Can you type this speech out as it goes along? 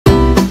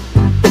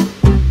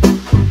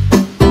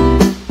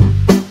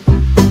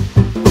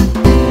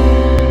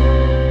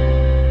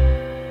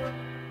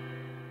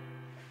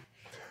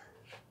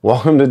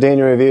Welcome to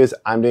Daniel Reviews.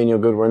 I'm Daniel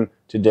Goodwin.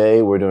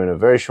 Today we're doing a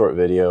very short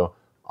video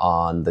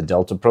on the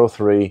Delta Pro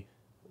 3.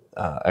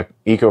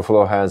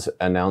 Ecoflow has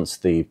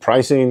announced the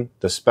pricing,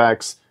 the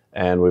specs,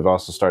 and we've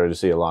also started to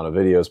see a lot of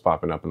videos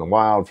popping up in the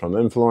wild from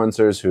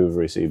influencers who've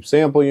received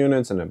sample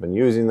units and have been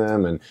using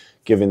them and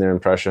giving their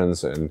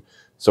impressions. And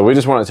so we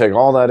just want to take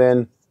all that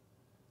in,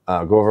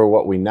 go over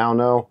what we now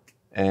know,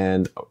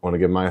 and I want to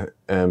give my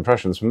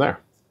impressions from there.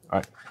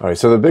 All right.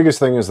 So the biggest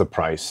thing is the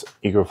price.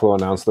 Ecoflow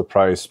announced the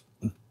price.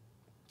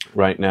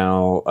 Right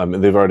now,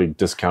 they've already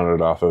discounted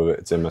it off of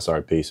its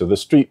MSRP. So the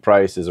street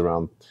price is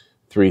around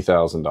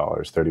 $3,000,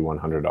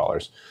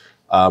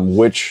 $3,100,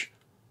 which,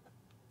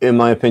 in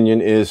my opinion,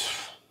 it's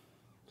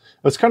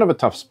kind of a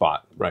tough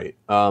spot, right?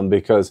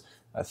 Because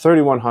at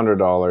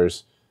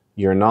 $3,100,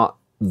 you're not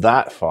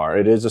that far.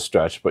 It is a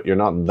stretch, but you're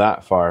not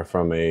that far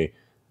from a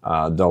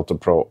Delta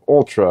Pro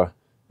Ultra,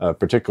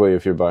 particularly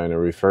if you're buying a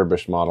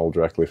refurbished model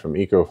directly from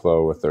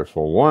Ecoflow with their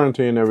full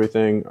warranty and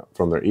everything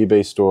from their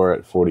eBay store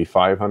at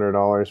 $4,500,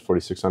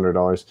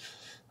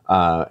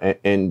 $4,600.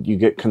 And you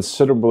get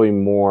considerably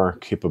more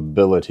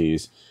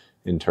capabilities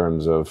in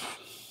terms of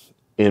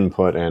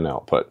input and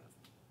output.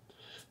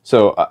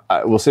 So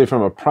I will say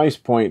from a price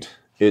point,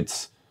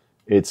 it's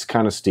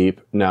kind of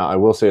steep. Now, I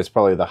will say it's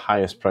probably the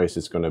highest price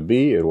it's going to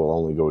be. It will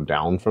only go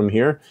down from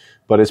here,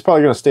 but it's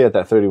probably going to stay at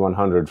that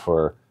 $3,100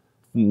 for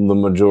the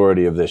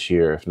majority of this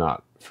year, if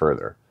not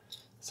further.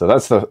 So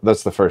that's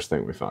the first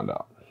thing we found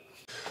out.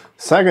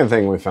 Second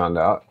thing we found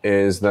out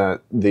is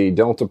that the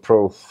Delta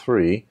Pro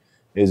 3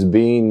 is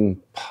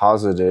being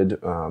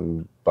posited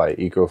by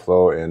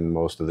Ecoflow and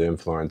most of the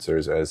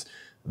influencers as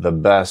the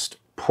best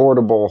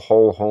portable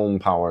whole home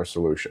power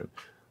solution,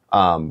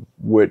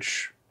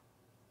 which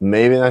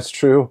maybe that's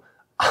true.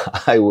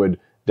 I would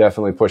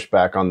definitely push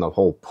back on the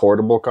whole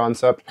portable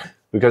concept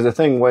because the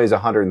thing weighs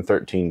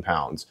 113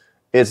 pounds.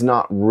 It's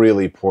not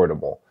really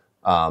portable.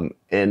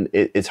 And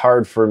it's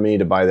hard for me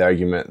to buy the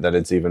argument that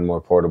it's even more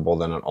portable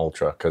than an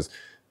Ultra, because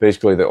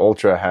basically the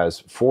Ultra has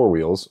 4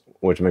 wheels,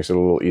 which makes it a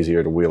little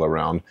easier to wheel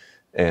around,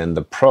 and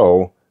the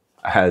Pro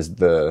has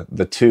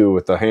the 2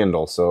 with the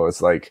handle. So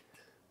it's like,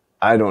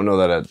 I don't know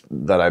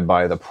that I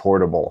buy the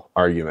portable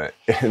argument.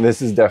 And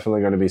this is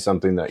definitely going to be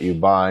something that you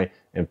buy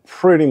and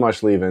pretty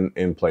much leave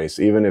in place,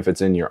 even if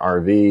it's in your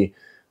RV.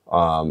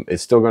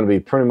 It's still going to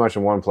be pretty much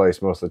in one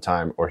place most of the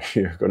time, or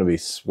you're going to be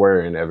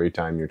swearing every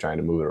time you're trying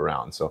to move it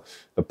around. So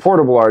the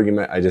portable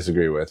argument I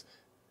disagree with.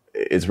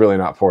 It's really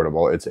not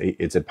portable.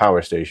 It's a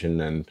power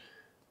station, and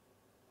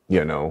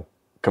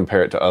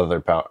compare it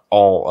to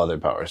all other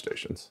power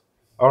stations.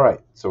 All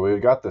right, so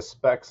we've got the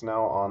specs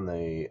now on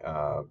the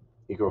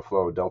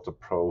Ecoflow Delta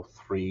Pro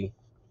 3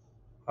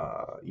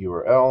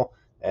 URL,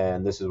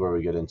 and this is where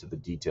we get into the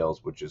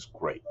details, which is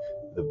great.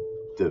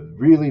 The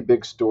really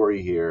big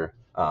story here,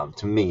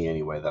 to me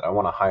anyway, that I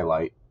want to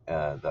highlight,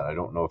 that I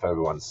don't know if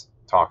everyone's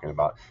talking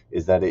about,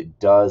 is that it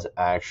does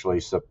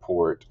actually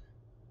support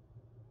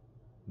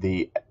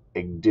the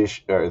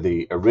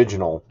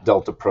original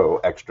Delta Pro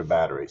extra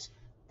batteries.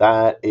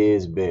 That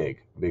is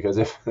big, because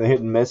if they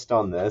had missed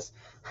on this,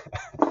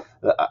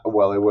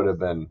 well, it would have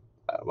been,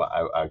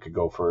 I could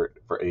go for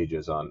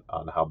ages on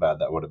how bad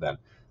that would have been.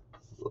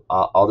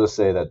 I'll just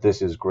say that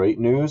this is great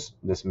news.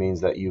 This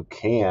means that you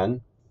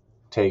can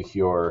take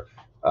your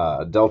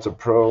Delta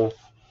Pro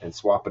and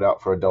swap it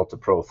out for a Delta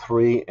Pro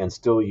 3 and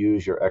still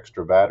use your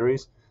extra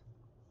batteries,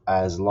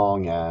 as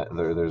long as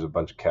there's a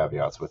bunch of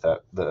caveats with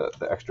that. The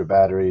extra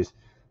batteries,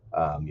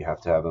 you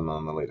have to have them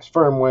on the latest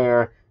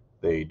firmware.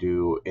 They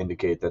do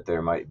indicate that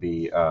there might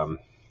be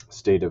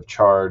state of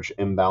charge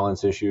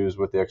imbalance issues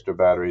with the extra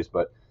batteries,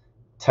 but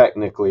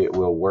technically it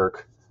will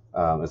work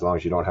as long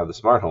as you don't have the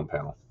smart home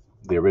panel,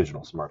 the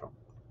original smart home.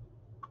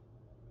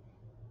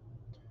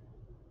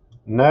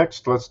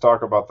 Next, let's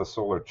talk about the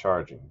solar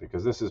charging,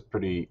 because this is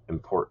pretty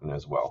important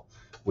as well.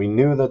 We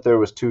knew that there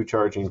was 2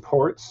 charging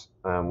ports.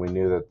 We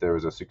knew that there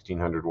was a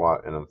 1600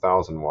 watt and a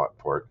 1000 watt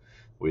port.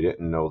 We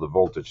didn't know the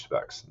voltage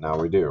specs. Now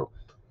we do,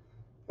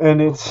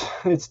 and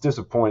it's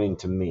disappointing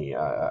to me.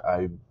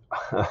 I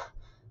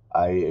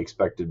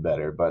expected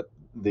better, but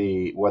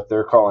what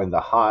they're calling the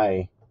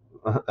high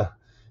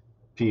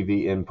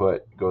PV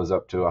input goes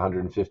up to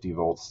 150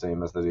 volts,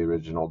 same as the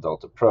original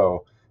Delta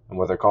Pro. And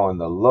what they're calling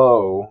the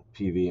low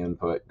PV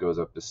input goes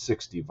up to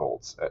 60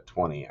 volts at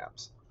 20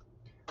 amps.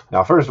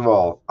 Now, first of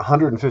all,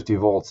 150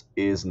 volts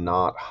is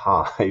not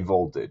high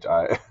voltage.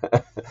 I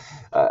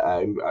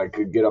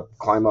could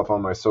climb up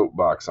on my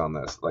soapbox on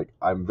this. Like,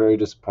 I'm very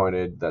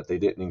disappointed that they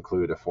didn't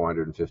include a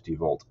 450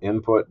 volt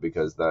input,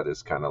 because that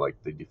is kind of like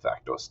the de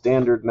facto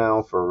standard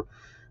now for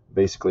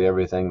basically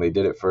everything. They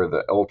did it for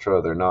the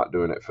Ultra. They're not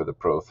doing it for the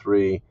Pro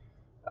 3.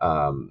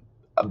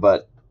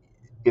 But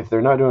if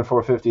they're not doing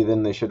 450,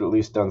 then they should at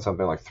least done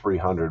something like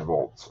 300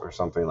 volts or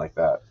something like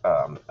that,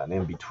 an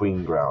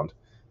in-between ground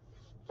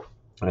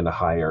and a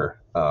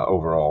higher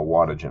overall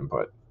wattage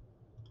input.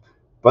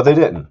 But they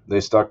didn't.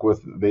 They stuck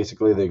with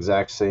basically the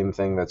exact same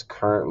thing that's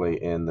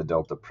currently in the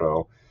Delta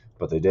Pro,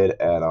 but they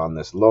did add on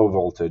this low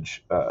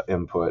voltage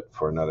input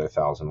for another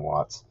 1000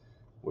 watts,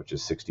 which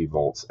is 60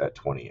 volts at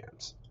 20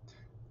 amps.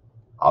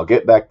 I'll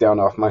get back down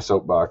off my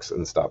soapbox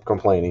and stop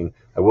complaining.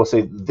 I will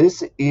say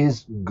this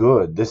is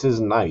good. This is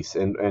nice.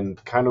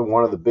 And kind of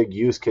one of the big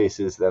use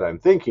cases that I'm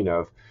thinking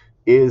of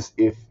is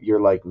if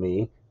you're like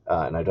me,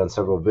 and I've done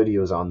several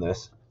videos on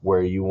this,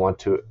 where you want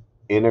to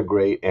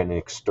integrate an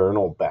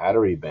external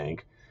battery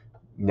bank.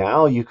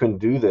 Now you can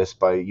do this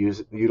by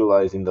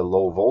utilizing the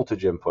low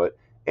voltage input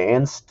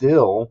and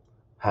still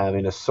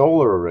having a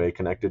solar array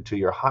connected to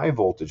your high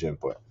voltage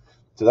input.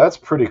 So that's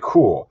pretty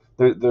cool.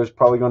 There's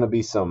probably going to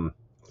be some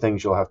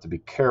things you'll have to be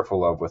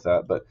careful of with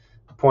that, but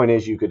the point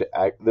is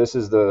this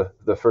is the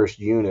first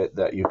unit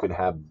that you could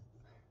have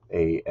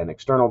an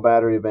external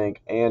battery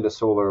bank and a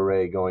solar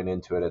array going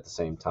into it at the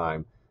same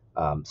time.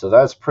 So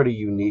that's pretty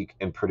unique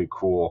and pretty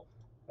cool,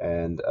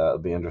 and it'll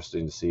be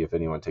interesting to see if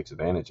anyone takes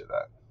advantage of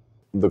that.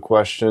 The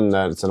question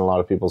that's in a lot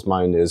of people's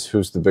mind is,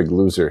 who's the big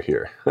loser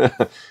here?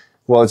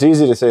 Well, it's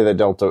easy to say that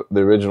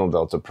the original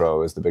Delta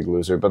Pro is the big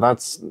loser, but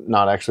that's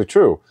not actually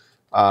true.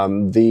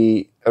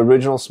 The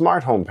original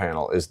smart home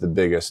panel is the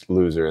biggest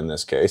loser in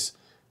this case.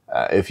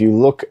 If you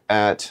look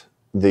at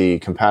the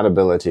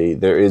compatibility,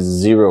 there is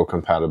zero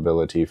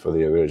compatibility for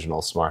the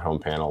original smart home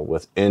panel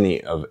with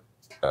any of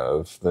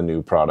the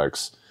new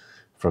products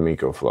from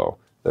Ecoflow.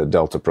 The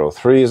Delta Pro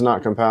 3 is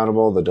not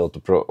compatible. The Delta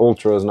Pro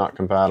Ultra is not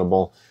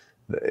compatible.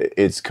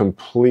 It's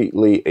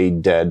completely a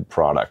dead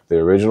product. The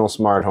original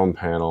smart home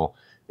panel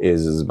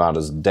is about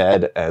as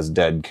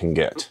dead can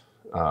get.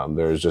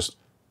 There's just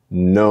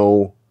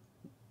no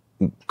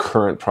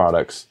current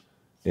products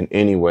in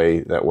any way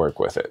that work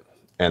with it.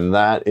 And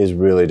that is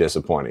really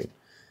disappointing.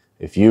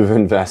 If you've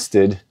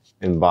invested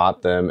and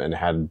bought them and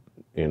had,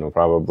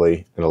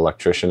 probably an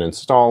electrician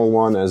install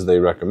one as they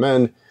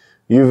recommend,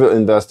 you've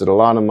invested a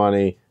lot of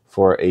money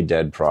for a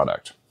dead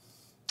product.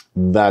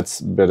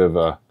 That's a bit of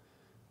a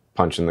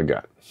punch in the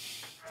gut.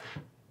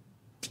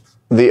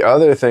 The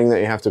other thing that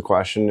you have to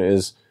question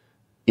is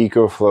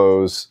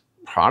Ecoflow's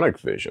product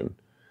vision.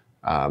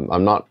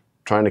 I'm not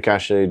trying to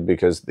cast shade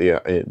because they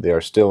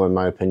are still, in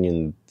my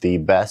opinion, the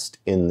best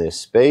in this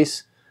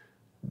space.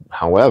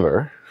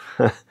 However,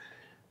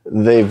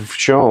 they've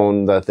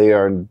shown that they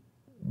are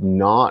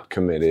not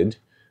committed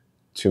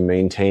to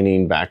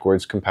maintaining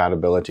backwards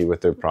compatibility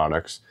with their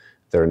products.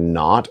 They're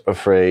not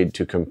afraid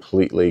to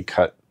completely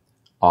cut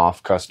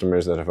off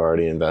customers that have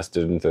already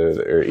invested into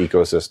their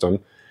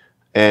ecosystem.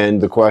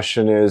 And the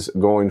question is,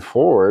 going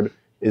forward,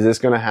 is this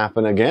going to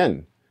happen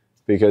again?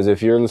 Because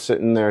if you're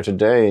sitting there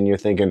today and you're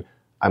thinking,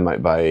 I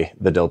might buy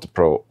the Delta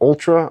Pro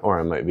Ultra, or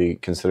I might be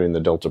considering the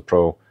Delta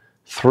Pro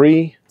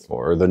 3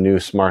 or the new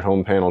Smart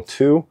Home Panel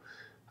 2,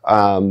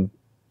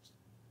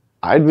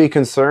 I'd be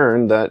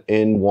concerned that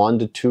in 1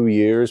 to 2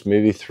 years,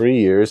 maybe 3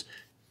 years,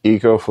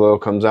 Ecoflow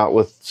comes out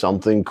with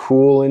something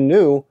cool and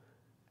new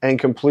and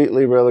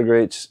completely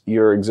relegates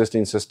your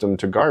existing system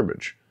to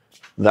garbage.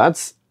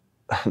 That's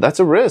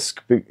a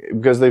risk,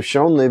 because they've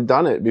shown they've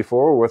done it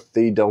before with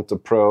the Delta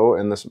Pro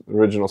and the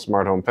original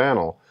Smart Home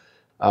Panel.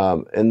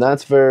 And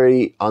that's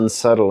very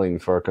unsettling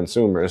for a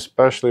consumer,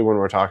 especially when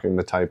we're talking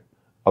the type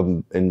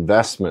of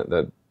investment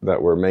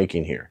that we're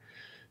making here.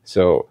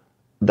 So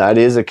that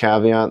is a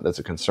caveat. That's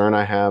a concern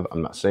I have.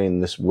 I'm not saying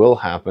this will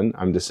happen.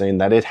 I'm just saying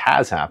that it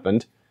has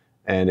happened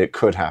and it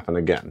could happen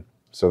again.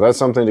 So that's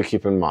something to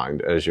keep in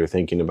mind as you're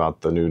thinking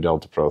about the new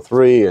Delta Pro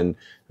 3 and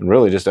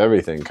really just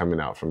everything coming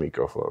out from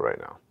Ecoflow right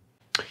now.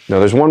 Now,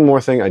 there's one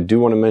more thing I do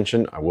want to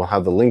mention. I will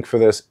have the link for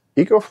this.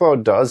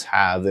 Ecoflow does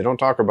have, they don't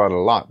talk about it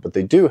a lot, but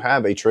they do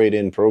have a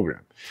trade-in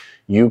program.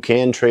 You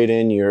can trade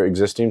in your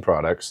existing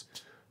products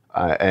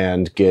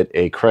and get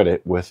a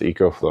credit with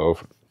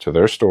Ecoflow to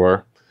their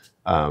store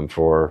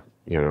for,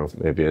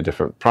 maybe a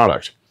different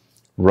product.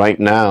 Right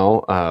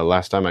now,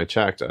 last time I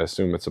checked, I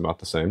assume it's about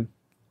the same.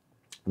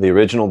 The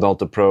original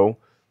Delta Pro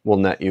will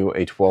net you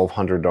a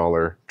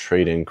 $1,200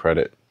 trade-in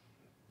credit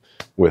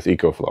with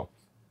Ecoflow.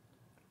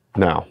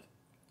 Now,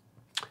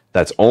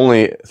 that's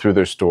only through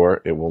their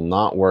store. It will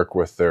not work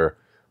with their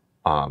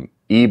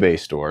eBay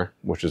store,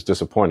 which is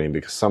disappointing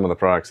because some of the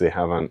products they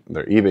have on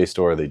their eBay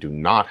store, they do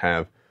not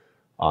have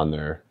on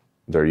their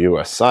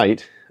US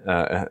site.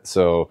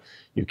 So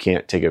you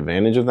can't take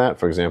advantage of that.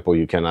 For example,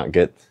 you cannot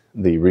get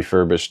the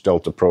refurbished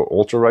Delta Pro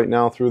Ultra right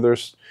now through their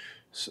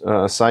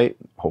site.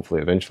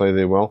 Hopefully, eventually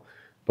they will.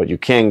 But you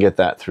can get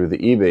that through the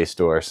eBay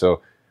store.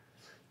 So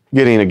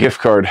getting a gift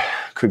card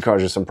could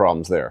cause you some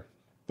problems there.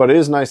 But it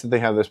is nice that they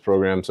have this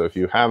program. So if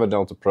you have a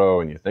Delta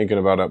Pro and you're thinking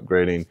about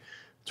upgrading,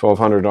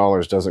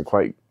 $1,200 doesn't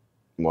quite,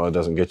 well, it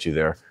doesn't get you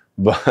there.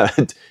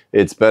 But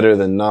it's better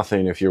than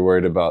nothing if you're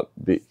worried about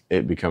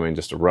it becoming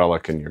just a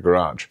relic in your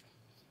garage.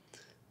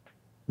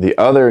 The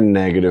other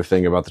negative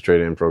thing about the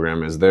trade-in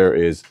program is there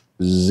is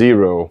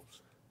zero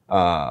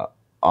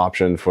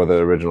option for the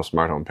original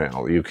smart home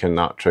panel. You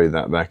cannot trade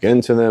that back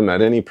into them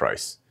at any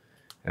price.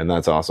 And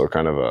that's also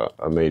kind of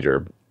a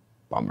major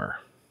bummer.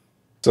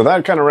 So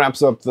that kind of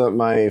wraps up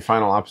my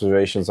final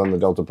observations on the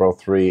Delta Pro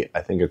 3.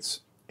 I think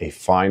it's a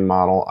fine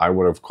model. I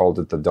would have called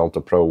it the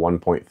Delta Pro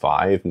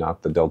 1.5,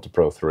 not the Delta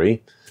Pro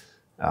 3.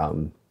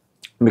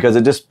 Because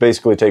it just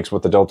basically takes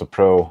what the Delta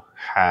Pro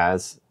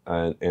has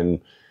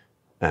and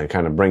and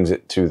kind of brings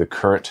it to the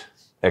current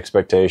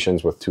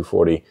expectations with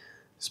 240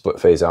 split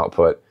phase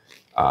output,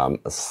 a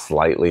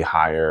slightly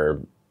higher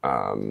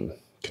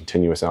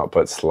continuous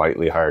output,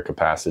 slightly higher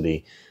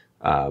capacity.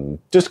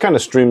 Just kind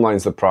of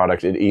streamlines the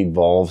product. It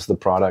evolves the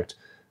product.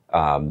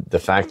 The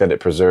fact that it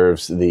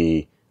preserves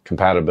the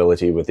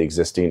compatibility with the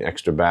existing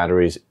extra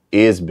batteries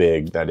is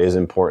big. That is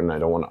important. I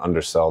don't want to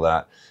undersell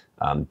that,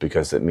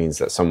 because it means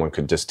that someone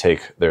could just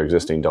take their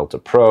existing Delta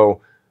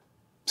Pro,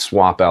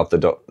 swap out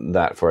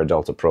that for a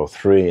Delta Pro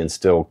 3 and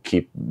still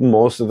keep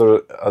most of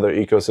the other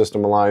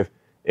ecosystem alive,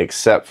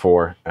 except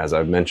for, as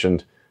I've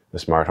mentioned, the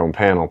smart home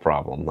panel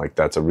problem. Like,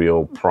 that's a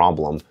real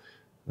problem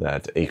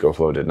that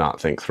Ecoflow did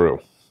not think through.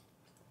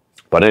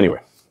 But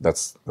anyway,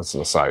 that's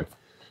an aside.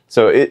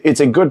 So it's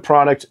a good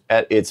product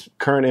at its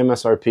current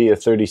MSRP of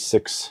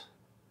 $3,600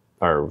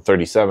 or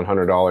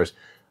 $3,700.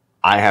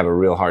 I have a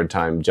real hard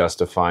time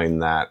justifying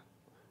that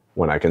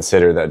when I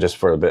consider that just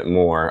for a bit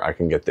more I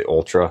can get the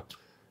Ultra.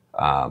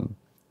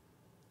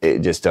 It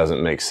just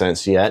doesn't make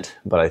sense yet,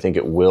 but I think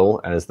it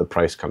will as the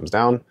price comes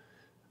down,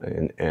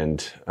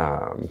 and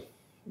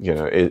you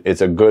know,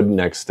 it's a good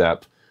next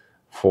step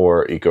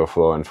for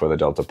Ecoflow and for the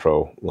Delta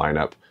Pro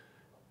lineup.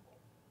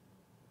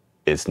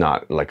 It's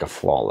not like a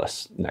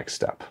flawless next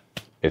step.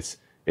 It's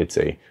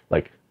a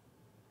like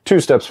 2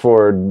 steps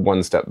forward,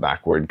 1 step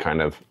backward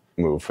kind of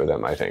move for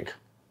them, I think.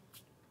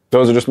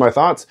 Those are just my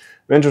thoughts.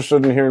 I'm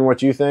interested in hearing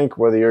what you think,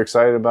 whether you're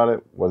excited about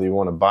it, whether you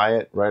want to buy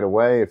it right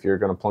away, if you're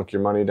going to plunk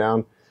your money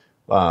down.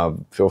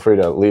 Feel free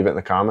to leave it in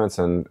the comments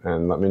and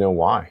let me know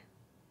why.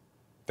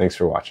 Thanks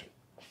for watching.